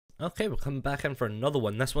Okay, we're coming back in for another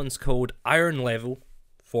one. This one's called Ironlvl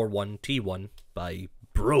 41T1 by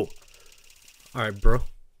Bro. Alright, bro.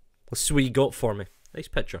 Let's see what you got for me. Nice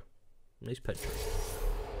picture. Nice picture.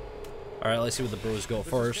 Alright, let's see what the bro's got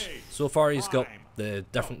first. So far, he's got the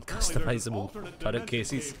different customizable turret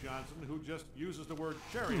cases. Who just uses the word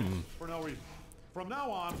chariots for no reason. From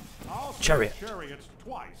now on, I'll say Chariot. chariots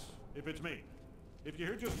twice if it's me. If you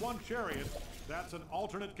hear just one chariot, that's an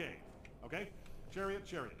alternate cave. Okay? Chariot,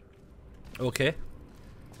 chariot. Okay.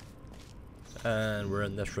 And we're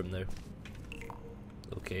in this room now.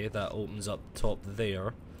 Okay, that opens up top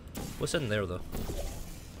there. What's in there though?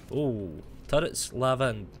 Oh, turrets, lava,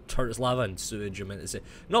 and sewage, I meant to say.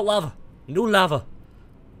 Not lava! No lava!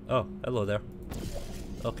 Oh, hello there.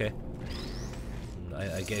 Okay.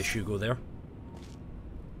 I guess you go there.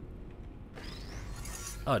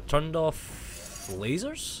 Oh, it turned off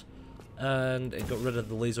lasers? And it got rid of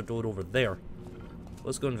the laser door over there.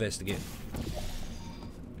 Let's go investigate.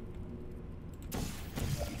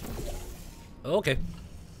 Okay.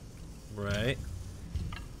 Right.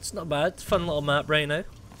 It's not bad. Fun little map right now.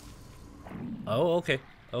 Oh, okay.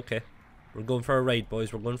 Okay. We're going for a ride,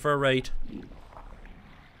 boys. We're going for a ride.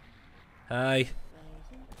 Hi.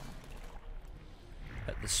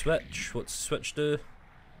 Hit the switch. What's the switch do?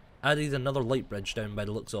 Added another light bridge down by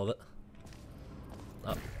the looks of it.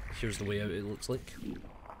 Oh, here's the way out, it looks like.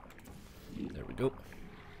 There we go.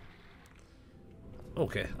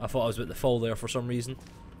 Okay, I thought I was about to fall there for some reason.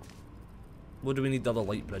 What do we need the other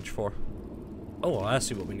light bridge for? Oh, I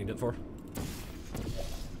see what we need it for.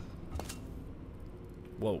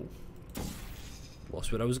 Whoa. Lost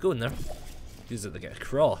where I was going there. Use it to get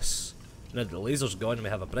across. Now the laser's gone and we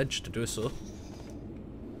have a bridge to do so.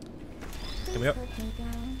 Come here.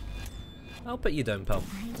 I'll put you down, pal.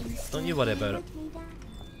 Don't you worry about it.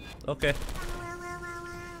 Okay.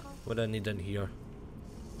 What do I need in here?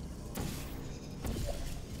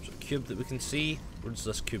 There's a cube that we can see. Where does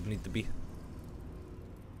this cube need to be?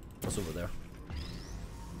 What's over there?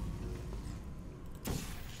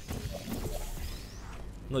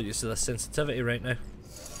 Not used to this sensitivity right now.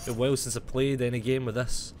 Been a while since I played any game with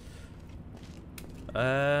this.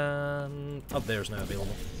 Up there's now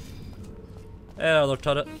available. Hey, other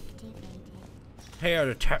turret. Hey,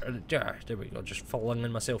 other turret. There we go. Just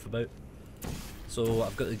flinging myself about. So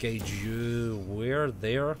I've got to guide you where?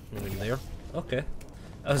 There? I mean there. Okay.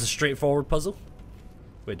 That was a straightforward puzzle.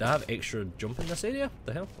 Wait, do I have extra jump in this area?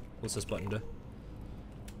 The hell? What's this button do?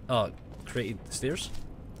 Oh, it created the stairs.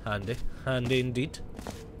 Handy. Handy indeed.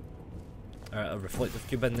 Alright, a reflective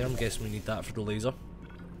cube in there. I'm guessing we need that for the laser.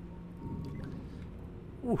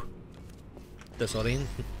 Ooh. Disorienting.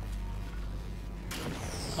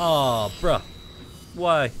 Oh, bruh.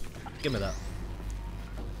 Why? Give me that.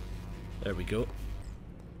 There we go.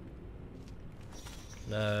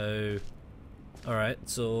 Now... Alright,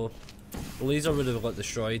 so... The laser would have got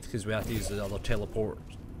destroyed because we had to use the other teleport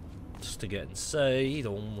just to get inside.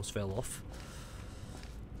 Almost fell off.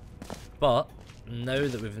 But, now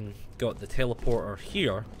that we've got the teleporter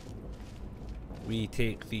here, we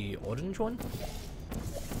take the orange one,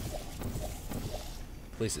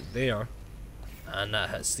 place it there, and that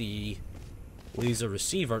hits the laser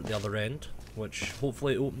receiver at the other end, which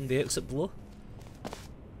hopefully opened the exit below.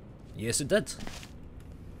 Yes, it did.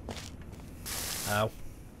 Ow.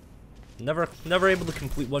 Never able to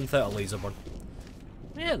complete one without a laser burn.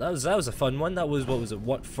 Yeah, that was a fun one. That was, what was it,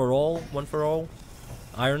 one for all?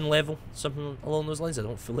 Ironlvl? Something along those lines, I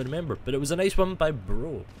don't fully remember. But it was a nice one by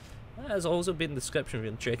Bro. That has also been in the description if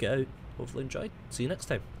you can check it out. Hopefully enjoyed. See you next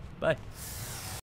time. Bye.